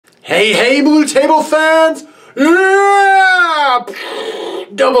Hey, hey, Blue Table fans! Yeah!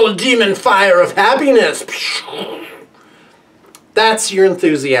 Double demon fire of happiness! That's your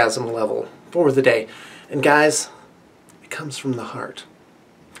enthusiasm level for the day. And guys, it comes from the heart.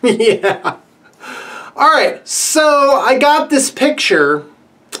 Yeah. Alright, so I got this picture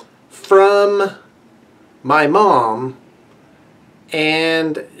from my mom,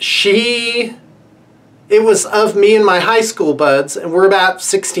 and it was of me and my high school buds, and we're about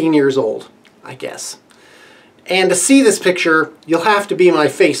 16 years old, I guess. And to see this picture, you'll have to be my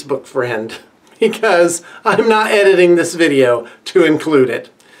Facebook friend, because I'm not editing this video to include it.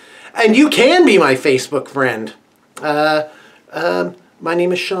 And you can be my Facebook friend. My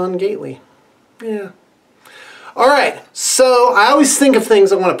name is Sean Gately. Yeah. Alright, so I always think of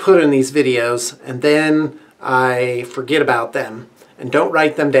things I want to put in these videos, and then I forget about them, and don't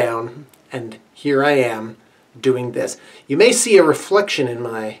write them down, and here I am doing this. You may see a reflection in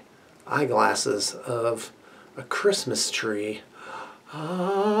my eyeglasses of a Christmas tree.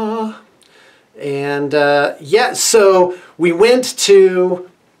 Yeah, so we went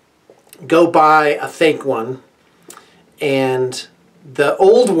to go buy a fake one, and the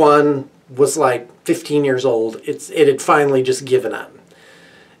old one was like 15 years old. It had finally just given up.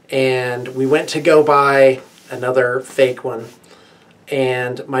 And we went to go buy another fake one,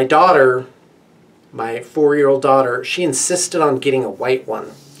 and my daughter, my 4-year-old daughter, she insisted on getting a white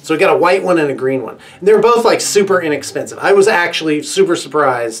one. So we got a white one and a green one. And they were both like super inexpensive. I was actually super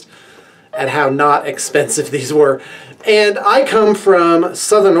surprised at how not expensive these were. And I come from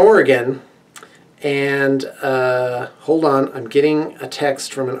Southern Oregon, and hold on, I'm getting a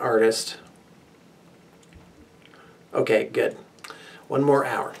text from an artist. Okay, good. One more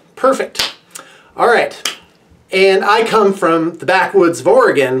hour. Perfect. All right. And I come from the backwoods of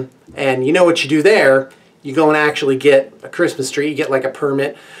Oregon, and you know what you do there? You go and actually get a Christmas tree. You get like a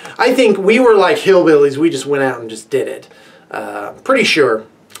permit. I think we were like hillbillies. We just went out and just did it. Pretty sure.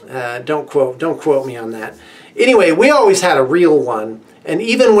 Don't quote me on that. Anyway, we always had a real one. And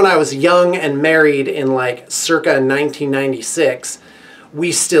even when I was young and married in like circa 1996,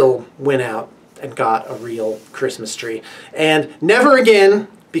 we still went out and got a real Christmas tree. And never again,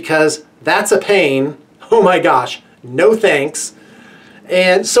 because that's a pain. Oh my gosh, no thanks.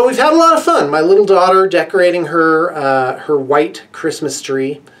 And so we've had a lot of fun. My little daughter decorating her her white Christmas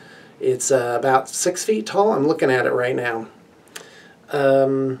tree. It's about 6 feet tall. I'm looking at it right now.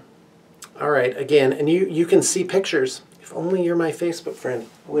 All right, again, and you can see pictures. If only you're my Facebook friend.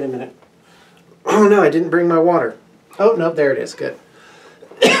 Wait a minute. Oh no, I didn't bring my water. Oh no, there it is. Good.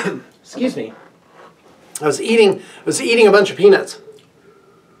 Excuse me. I was eating a bunch of peanuts.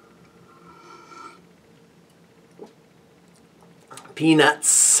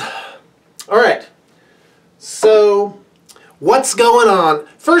 Peanuts. All right. So, what's going on?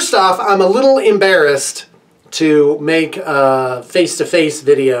 First off, I'm a little embarrassed to make a face-to-face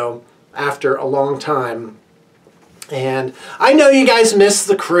video after a long time. And I know you guys miss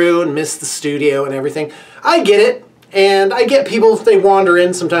the crew and miss the studio and everything. I get it. And I get people, if they wander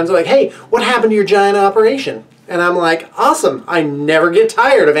in sometimes, they're like, hey, what happened to your giant operation? And I'm like, awesome. I never get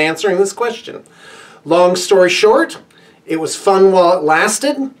tired of answering this question. Long story short, it was fun while it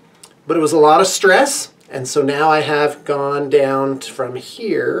lasted, but it was a lot of stress. And so now I have gone down from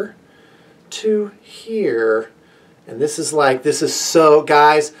here to here. And this is so,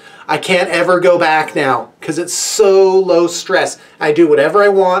 guys, I can't ever go back now because it's so low stress. I do whatever I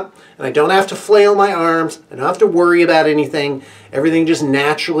want, and I don't have to flail my arms. I don't have to worry about anything. Everything just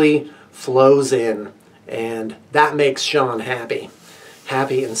naturally flows in. And that makes Sean happy.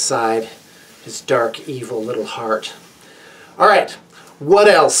 Happy inside his dark, evil little heart. All right, what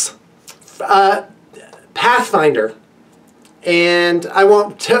else? Pathfinder. And I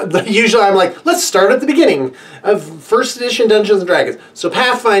won't usually I'm like, let's start at the beginning of first edition Dungeons & Dragons. So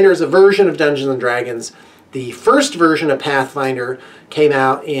Pathfinder is a version of Dungeons & Dragons. The first version of Pathfinder came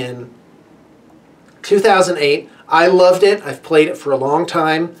out in 2008. I loved it. I've played it for a long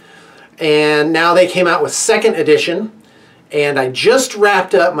time. And now they came out with second edition. And I just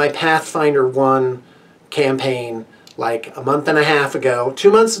wrapped up my Pathfinder 1 campaign like a month and a half ago. 2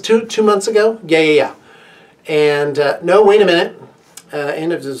 months ago? Yeah. And no, wait a minute.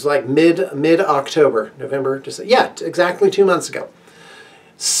 And it was like mid-October, November, December. Yeah, exactly 2 months ago.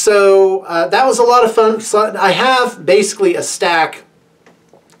 So that was a lot of fun. So I have basically a stack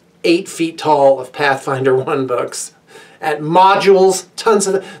 8 feet tall of Pathfinder 1 books at modules, tons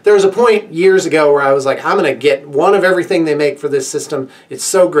of them. There was a point years ago where I was like, I'm going to get one of everything they make for this system. It's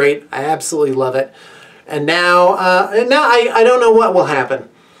so great. I absolutely love it. And now I don't know what will happen.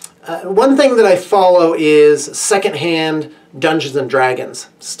 One thing that I follow is secondhand Dungeons and Dragons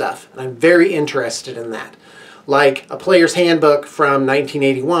stuff, and I'm very interested in that. Like a player's handbook from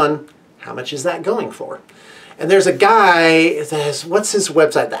 1981, how much is that going for? And there's a guy that has, what's his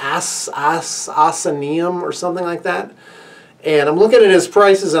website? The Asaneum or something like that. And I'm looking at his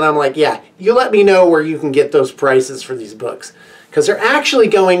prices and I'm like, yeah, you let me know where you can get those prices for these books. Because they're actually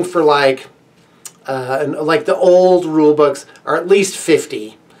going for like the old rule books are at least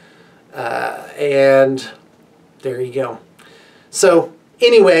 50. And there you go. So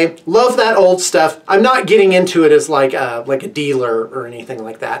anyway, love that old stuff. I'm not getting into it as like a dealer or anything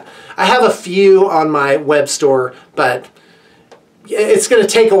like that. I have a few on my Webstore, but it's going to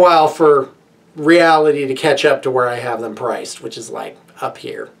take a while for reality to catch up to where I have them priced, which is like up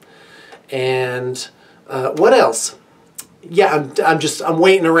here. And what else? Yeah, I'm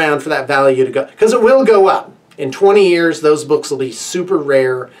waiting around for that value to go, because it will go up. In 20 years, those books will be super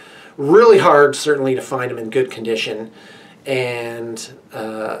rare, really hard certainly to find them in good condition. And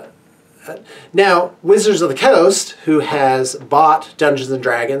now Wizards of the Coast, who has bought Dungeons and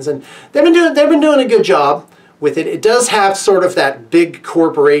Dragons, and they've been doing a good job with it. It does have sort of that big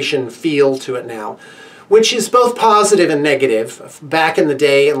corporation feel to it now, which is both positive and negative. Back in the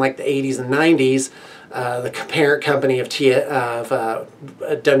day, in like the 80s and 90s, the parent company of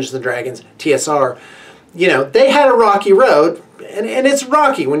Dungeons and Dragons, TSR, you know, they had a rocky road, and it's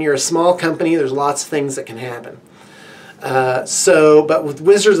rocky when you're a small company. There's lots of things that can happen. But with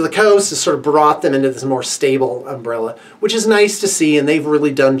Wizards of the Coast, it's sort of brought them into this more stable umbrella, which is nice to see, and they've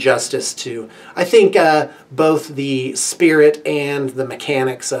really done justice to, I think, both the spirit and the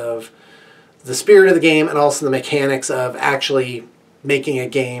mechanics of the spirit of the game, and also the mechanics of actually making a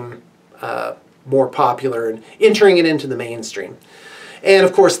game more popular and entering it into the mainstream. And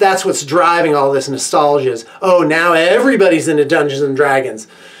of course, that's what's driving all this nostalgia is, oh, now everybody's into Dungeons and Dragons.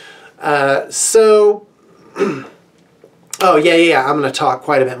 Oh, yeah, I'm going to talk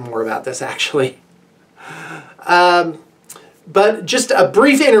quite a bit more about this, actually. But just a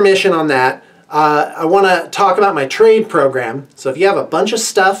brief intermission on that. I want to talk about my trade program. So if you have a bunch of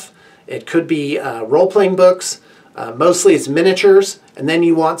stuff, it could be role-playing books, mostly it's miniatures, and then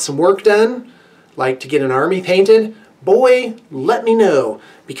you want some work done, like to get an army painted, boy, let me know,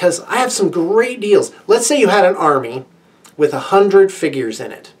 because I have some great deals. Let's say you had an army with 100 figures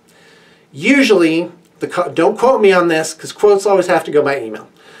in it. Usually, don't quote me on this, because quotes always have to go by email.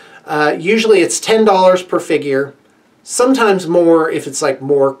 Usually it's $10 per figure, sometimes more if it's like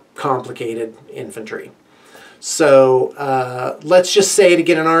more complicated infantry. So let's just say to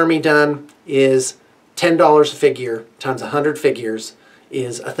get an army done is $10 a figure times 100 figures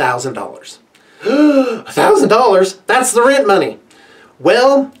is $1,000. $1,000? That's the rent money.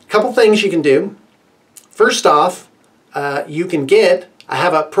 Well, a couple things you can do. First off, you can I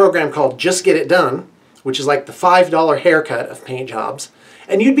have a program called Just Get It Done, which is like the $5 haircut of paint jobs.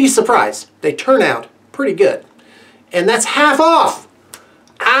 And you'd be surprised. They turn out pretty good. And that's half off.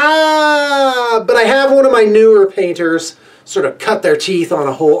 But I have one of my newer painters sort of cut their teeth on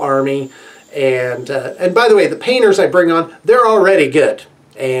a whole army. And by the way, the painters I bring on, they're already good.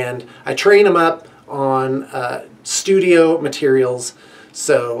 And I train them up on studio materials.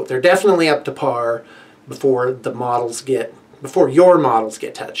 So they're definitely up to par before your models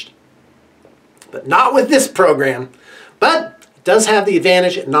get touched. But not with this program. But it does have the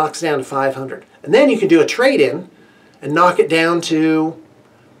advantage, it knocks down to 500. And then you can do a trade-in and knock it down to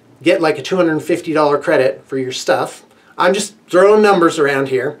get like a $250 credit for your stuff. I'm just throwing numbers around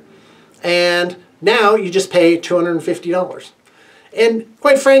here. And now you just pay $250. And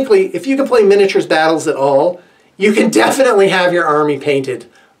quite frankly, if you can play miniatures battles at all, you can definitely have your army painted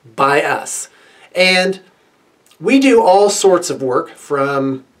by us. And we do all sorts of work,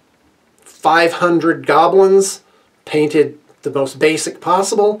 from 500 goblins painted the most basic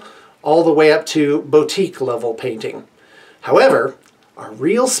possible, all the way up to boutique level painting. However, our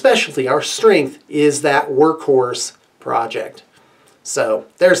real specialty, our strength, is that workhorse project. So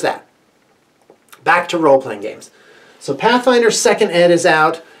there's that. Back to role-playing games. So Pathfinder 2nd Ed is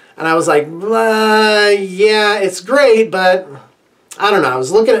out, and I was like, yeah, it's great, but I don't know. I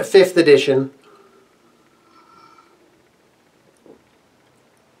was looking at 5th edition.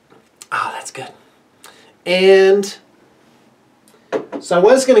 Oh, that's good. And so I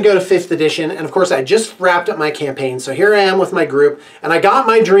was going to go to 5th edition, and of course I just wrapped up my campaign, so here I am with my group, and I got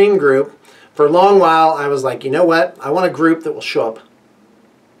my dream group. For a long while I was like, you know what, I want a group that will show up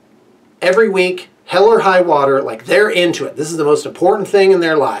every week, hell or high water, like they're into it. This is the most important thing in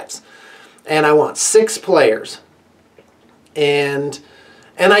their lives. And I want 6 players. And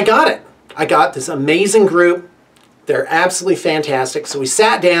I got it. I got this amazing group. They're absolutely fantastic. So we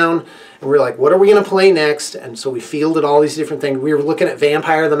sat down and we were like, what are we going to play next? And so we fielded all these different things. We were looking at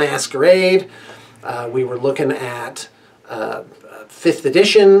Vampire the Masquerade. We were looking at 5th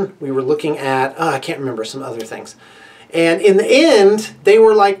edition. We were looking at, I can't remember, some other things. And in the end, they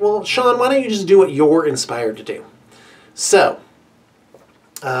were like, well, Sean, why don't you just do what you're inspired to do? So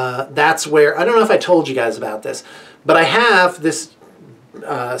that's where, I don't know if I told you guys about this, but I have this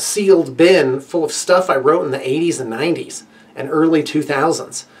sealed bin full of stuff I wrote in the 80s and 90s and early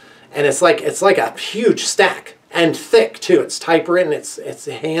 2000s. And it's like a huge stack, and thick too. It's typewritten, it's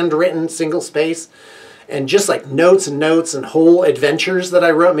handwritten, single space, and just like notes and notes and whole adventures that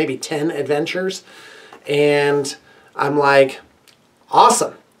I wrote, maybe 10 adventures. And I'm like,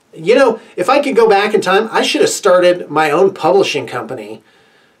 awesome. You know, if I could go back in time, I should have started my own publishing company,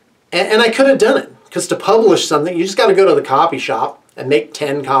 and I could have done it. Because to publish something, you just got to go to the copy shop and make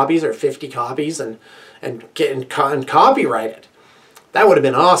 10 copies or 50 copies and copyright it. That would have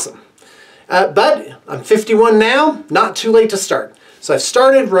been awesome. But I'm 51 now, not too late to start. So I've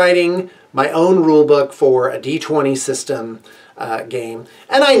started writing my own rule book for a D20 system game.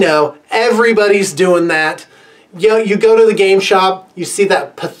 And I know everybody's doing that. You know, you go to the game shop, you see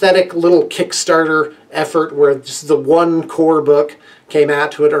that pathetic little Kickstarter effort where just the one core book came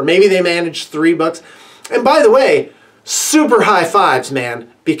out to it, or maybe they managed 3 books. And by the way, super high fives, man,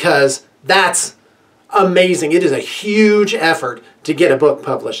 because that's amazing. It is a huge effort to get a book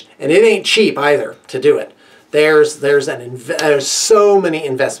published, and it ain't cheap either to do it. There's so many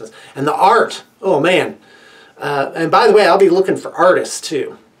investments, and the art, oh man. And by the way, I'll be looking for artists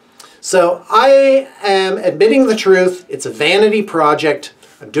too. So I am admitting the truth. It's a vanity project.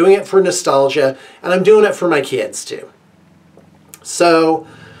 I'm doing it for nostalgia, and I'm doing it for my kids too. So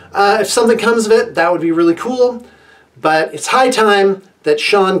if something comes of it, that would be really cool. But it's high time that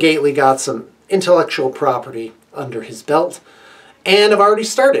Sean Gately got some intellectual property under his belt. And I've already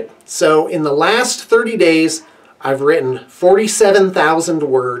started. So in the last 30 days, I've written 47,000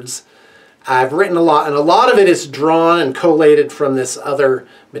 words. I've written a lot, and a lot of it is drawn and collated from this other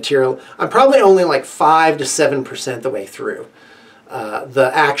material. I'm probably only like 5 to 7% the way through the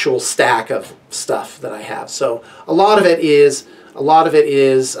actual stack of stuff that I have. So a lot of it is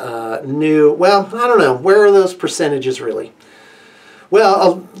new. Well, I don't know. Where are those percentages really?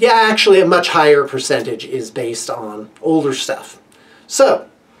 Well, yeah, actually a much higher percentage is based on older stuff. So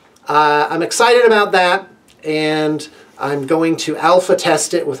I'm excited about that, and I'm going to alpha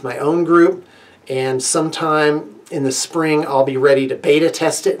test it with my own group, and sometime in the spring I'll be ready to beta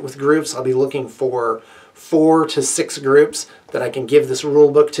test it with groups. I'll be looking for 4 to 6 groups that I can give this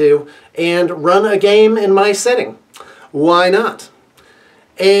rule book to and run a game in my setting. Why not?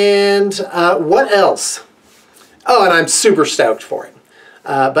 And what else? Oh, and I'm super stoked for it.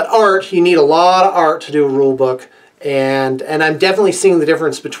 But art, you need a lot of art to do a rule book. And I'm definitely seeing the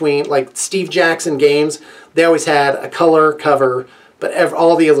difference between, like, Steve Jackson games. They always had a color cover, but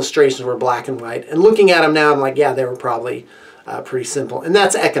all the illustrations were black and white. And looking at them now, I'm like, yeah, they were probably pretty simple. And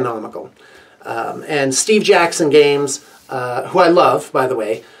that's economical. And Steve Jackson games, who I love, by the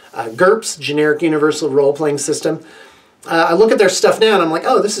way, GURPS, Generic Universal Role-Playing System. I look at their stuff now and I'm like,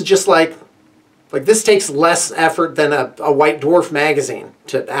 oh, this is just like this takes less effort than a White Dwarf magazine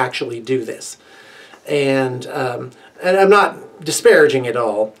to actually do this. And I'm not disparaging at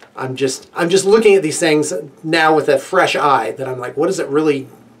all. I'm just looking at these things now with a fresh eye that I'm like, what does it really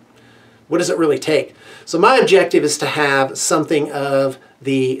take? So my objective is to have something of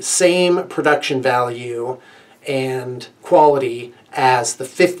the same production value and quality as the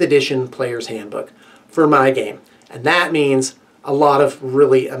 5th edition Player's Handbook for my game. And that means a lot of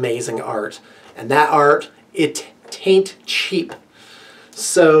really amazing art. And that art, it tain't cheap.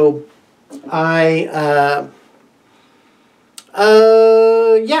 So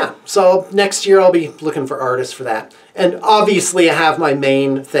yeah, so next year I'll be looking for artists for that. And obviously I have my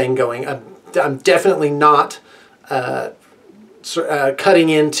main thing going. I'm definitely not cutting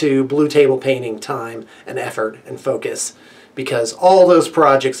into blue table painting time and effort and focus, because all those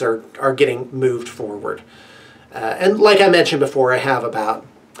projects are getting moved forward. And like I mentioned before, I have about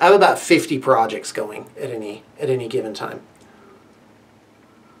 50 projects going at any given time.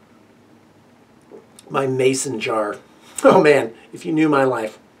 My mason jar. Oh man, if you knew my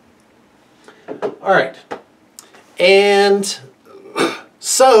life. All right. And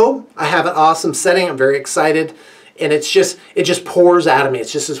so I have an awesome setting. I'm very excited. And it just pours out of me.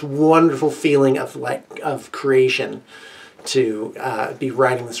 It's just this wonderful feeling of creation to be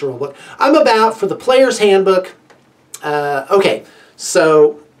writing this rule book. I'm about, for the Player's Handbook, okay,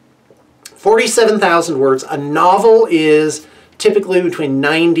 so 47,000 words. A novel is typically between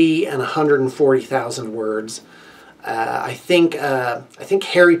 90 and 140,000 words. I think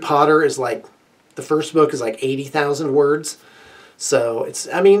Harry Potter is like, the first book is like 80,000 words. So it's,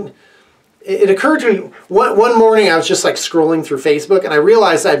 I mean, it occurred to me one morning I was just like scrolling through Facebook, and I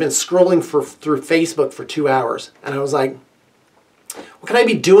realized I'd been scrolling through Facebook for 2 hours, and I was like, what can I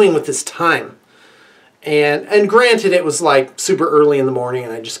be doing with this time? And granted, it was like super early in the morning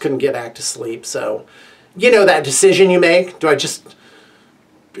and I just couldn't get back to sleep. So, you know, that decision you make, do I just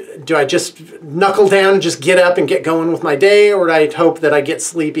knuckle down and just get up and get going with my day, or do I hope that I get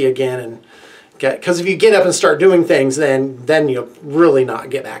sleepy again and get, because if you get up and start doing things, then you'll really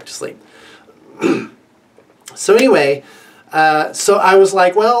not get back to sleep. So anyway, so I was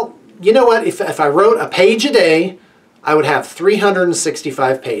like, well, you know what, if I wrote a page a day, I would have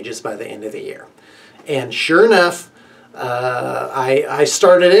 365 pages by the end of the year. And sure enough, I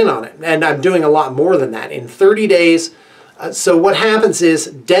started in on it, and I'm doing a lot more than that in 30 days. So what happens is,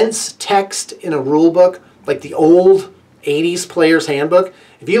 dense text in a rule book, like the old 80s Player's Handbook,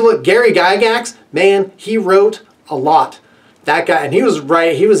 if you look, Gary Gygax, man, he wrote a lot. That guy, and he was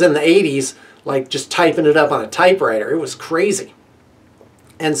in the 80s, like just typing it up on a typewriter. It was crazy.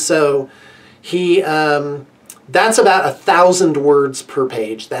 And so he, that's about 1,000 words per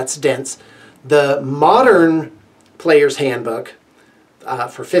page. That's dense. The modern Player's Handbook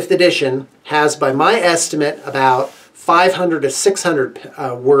for 5th edition has, by my estimate, about 500 to 600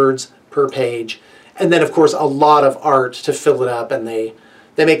 words per page. And then, of course, a lot of art to fill it up, and they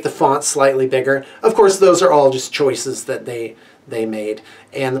make the font slightly bigger. Of course, those are all just choices that they made.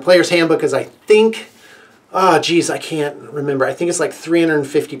 And the Player's Handbook is, I think, oh, geez, I can't remember. I think it's like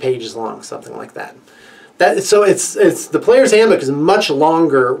 350 pages long, something like that. So it's the Player's Handbook is much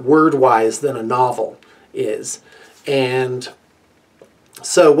longer word-wise than a novel is. And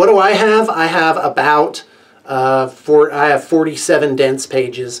so what do I have? I have about I have 47 dense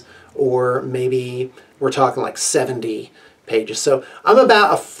pages, or maybe we're talking like 70 pages. So I'm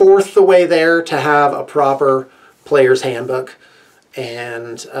about 1/4 the way there to have a proper Player's Handbook.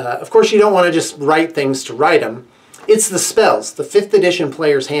 And of course, you don't want to just write things to write them. It's the spells. The 5th edition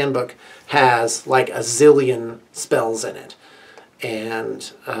Player's Handbook has like a zillion spells in it.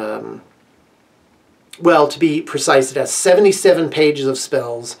 And, well, to be precise, it has 77 pages of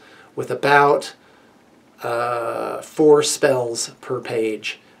spells with about 4 spells per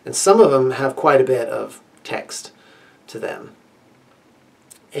page. And some of them have quite a bit of text to them.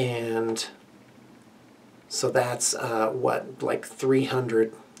 And so that's, what, like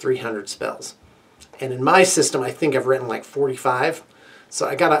 300 spells. And in my system, I think I've written like 45. So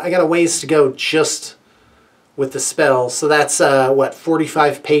I got a ways to go just with the spells. So that's what,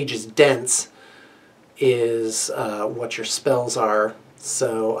 45 pages dense is what your spells are.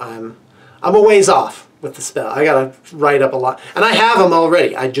 So I'm a ways off with the spell. I gotta write up a lot, and I have them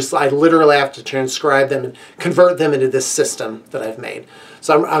already. I literally have to transcribe them and convert them into this system that I've made.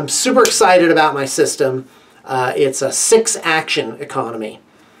 So I'm super excited about my system. It's a 6-action economy.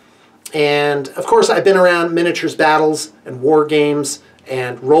 And of course, I've been around miniatures battles and war games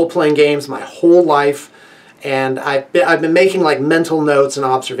and role-playing games my whole life, and I've been making like mental notes and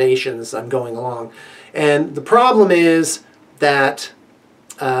observations as I'm going along. And the problem is that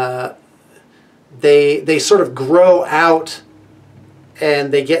they sort of grow out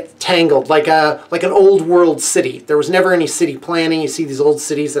and they get tangled, like an old world city. There was never any city planning. You see these old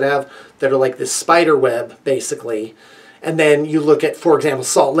cities that are like this spider web, basically. And then you look at, for example,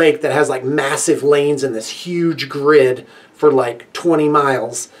 Salt Lake, that has like massive lanes and this huge grid for like 20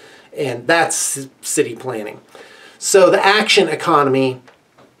 miles. And that's city planning. So the action economy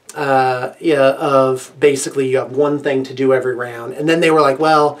of basically you have one thing to do every round. And then they were like,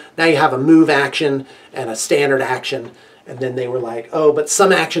 well, now you have a move action and a standard action. And then they were like, oh, but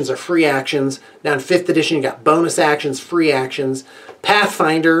some actions are free actions. Now in 5th edition, you got bonus actions, free actions.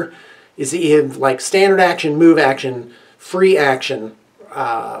 Pathfinder is like standard action, move action, free action,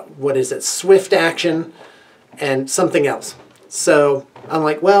 what is it, swift action, and something else. So I'm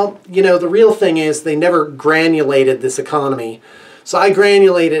like, well, you know, the real thing is they never granulated this economy. So I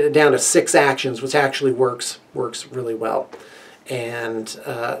granulated it down to 6 actions, which actually works really well. And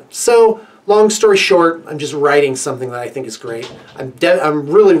so long story short, I'm just writing something that I think is great. I'm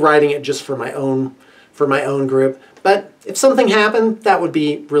really writing it just for my own group. But if something happened, that would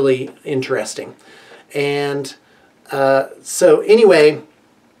be really interesting. And so anyway,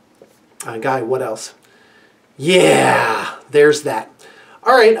 Guy, what else? Yeah, there's that.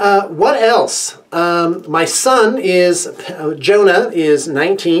 All right, what else? My son is, Jonah is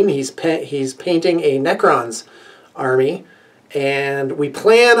 19. He's painting a Necron's army. And we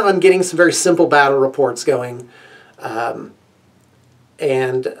plan on getting some very simple battle reports going.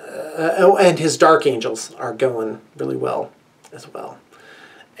 and his Dark Angels are going really well as well.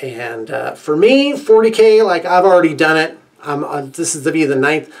 And for me, 40K, like I've already done it. This is to be the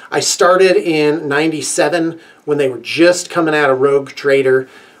 9th. I started in 97 when they were just coming out of Rogue Trader,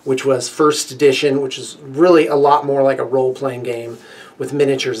 which was first edition, which is really a lot more like a role-playing game with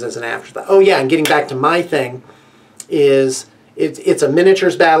miniatures as an afterthought. Oh yeah, and getting back to my thing is it's a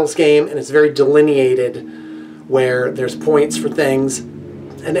miniatures battles game, and it's very delineated where there's points for things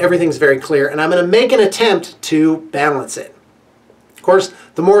and everything's very clear, and I'm going to make an attempt to balance it. Of course,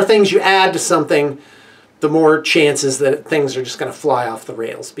 the more things you add to something, the more chances that things are just going to fly off the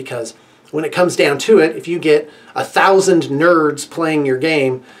rails, because when it comes down to it, if you get 1,000 nerds playing your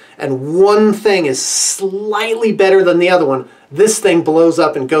game and one thing is slightly better than the other one, this thing blows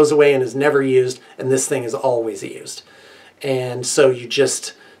up and goes away and is never used, and this thing is always used. And so you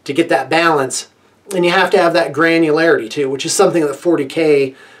just, to get that balance, and you have to have that granularity too, which is something that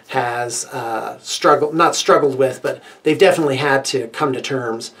 40K has not struggled with, but they've definitely had to come to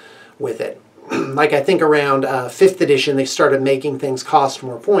terms with it. Like I think around 5th edition, they started making things cost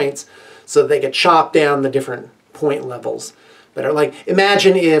more points so that they could chop down the different point levels better. Like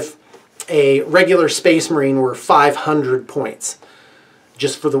imagine if a regular Space Marine were 500 points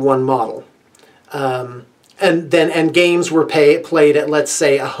just for the one model. And games were played at, let's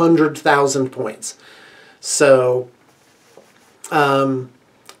say, 100,000 points. So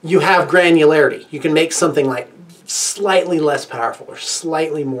you have granularity. You can make something like slightly less powerful or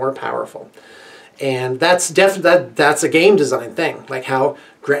slightly more powerful. And that's a game design thing. Like how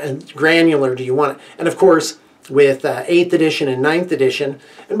granular do you want it? And of course, with 8th edition and 9th edition,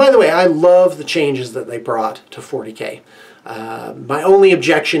 and by the way, I love the changes that they brought to 40K. My only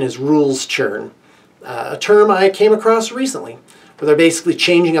objection is rules churn. A term I came across recently, where they're basically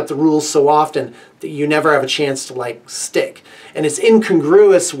changing up the rules so often that you never have a chance to like stick. And it's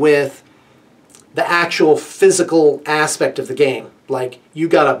incongruous with the actual physical aspect of the game. Like you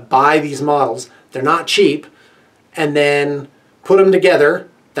gotta buy these models, they're not cheap, and then put them together.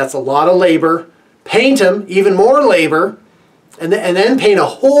 That's a lot of labor. Paint them, even more labor, and then paint a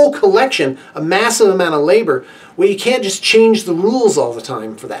whole collection, a massive amount of labor. Well, you can't just change the rules all the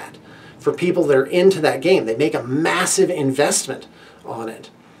time for that. For people that are into that game, they make a massive investment on it.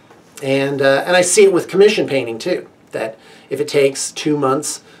 And I see it with commission painting too, that if it takes 2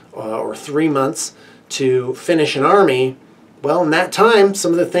 months or 3 months to finish an army, well, in that time,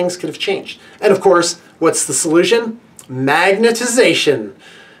 some of the things could have changed. And of course, what's the solution? Magnetization.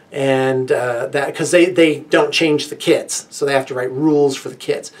 And that, because they don't change the kits, so they have to write rules for the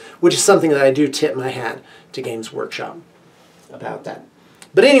kits, which is something that I do tip my hat to Games Workshop about that.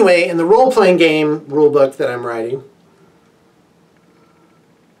 But anyway, in the role-playing game rulebook that I'm writing,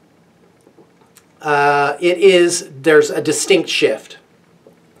 there's a distinct shift.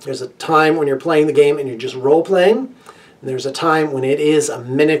 There's a time when you're playing the game and you're just role-playing, and there's a time when it is a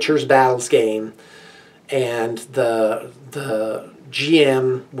miniatures battles game, and the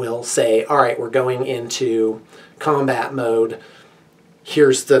GM will say, all right, we're going into combat mode.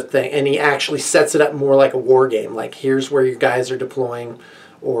 Here's the thing. And he actually sets it up more like a war game. Like, here's where your guys are deploying.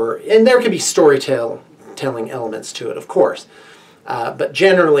 And there could be storytelling elements to it, of course. But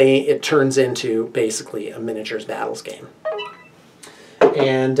generally, it turns into basically a miniatures battles game.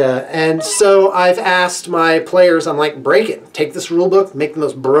 And so I've asked my players, I'm like, break it. Take this rule book, make the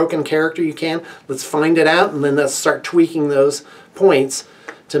most broken character you can. Let's find it out, and then let's start tweaking those points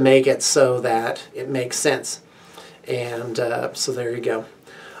to make it so that it makes sense. And so there you go.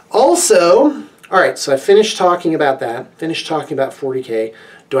 Also, all right, so I finished talking about that, finished talking about 40K.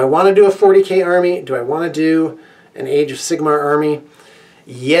 Do I want to do a 40K army? Do I want to do an Age of Sigmar army?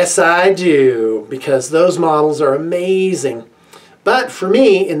 Yes, I do, because those models are amazing. But for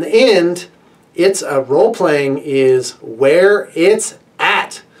me, in the end, role-playing is where it's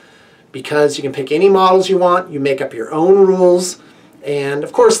at, because you can pick any models you want, you make up your own rules, and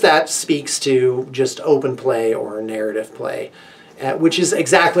of course that speaks to just open play or narrative play, which is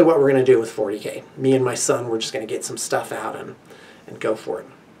exactly what we're going to do with 40K. Me and my son, we're just going to get some stuff out and go for it.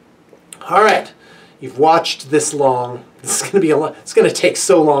 All right, you've watched this long. This is going to be a lot. It's going to take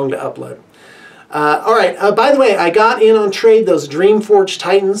so long to upload. All right, by the way, I got in on trade those Dreamforged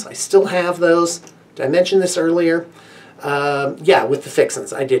Titans. I still have those. Did I mention this earlier? Yeah, with the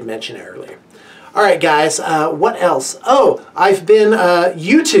fixins. I did mention it earlier. All right, guys, what else? Oh, I've been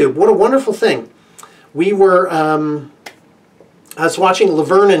YouTube. What a wonderful thing. We were, I was watching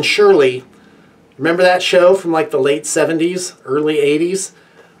Laverne and Shirley. Remember that show from like the late 70s, early 80s?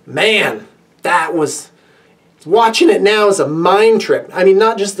 Man, that was... Watching it now is a mind trip. I mean,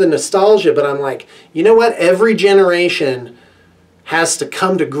 not just the nostalgia, but I'm like, you know what? Every generation has to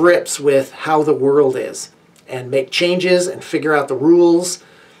come to grips with how the world is and make changes and figure out the rules.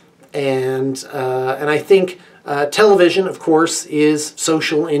 And I think television, of course, is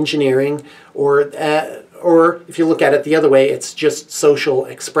social engineering, or if you look at it the other way, it's just social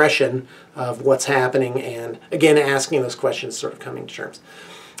expression of what's happening, and again, asking those questions, sort of coming to terms.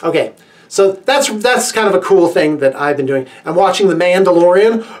 Okay, so that's kind of a cool thing that I've been doing. I'm watching The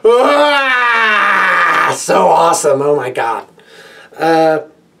Mandalorian. Ah, so awesome! Oh my god.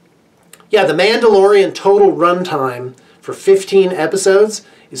 Yeah, The Mandalorian total runtime for 15 episodes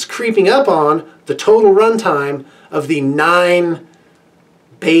is creeping up on the total runtime of the 9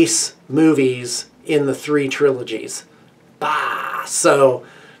 base movies in the 3 trilogies. Bah! So,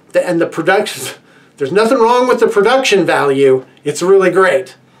 and the production, there's nothing wrong with the production value. It's really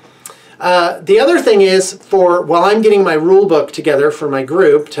great. The other thing is, while I'm getting my rule book together for my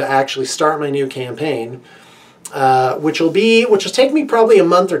group to actually start my new campaign, which will take me probably a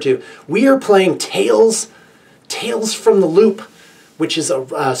month or 2, we are playing Tales from the Loop, which is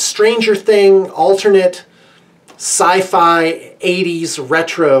a Stranger Thing alternate sci-fi 80s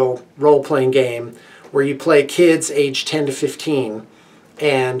retro role-playing game where you play kids aged 10 to 15.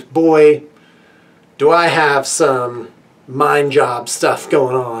 And boy, do I have some mind job stuff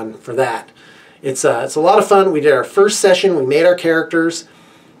going on for that. It's a lot of fun. We did our first session, we made our characters,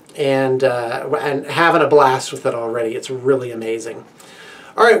 and having a blast with it already. It's really amazing.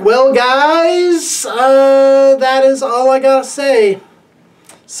 All right, well guys, that is all I gotta say.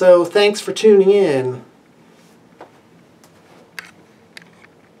 So thanks for tuning in.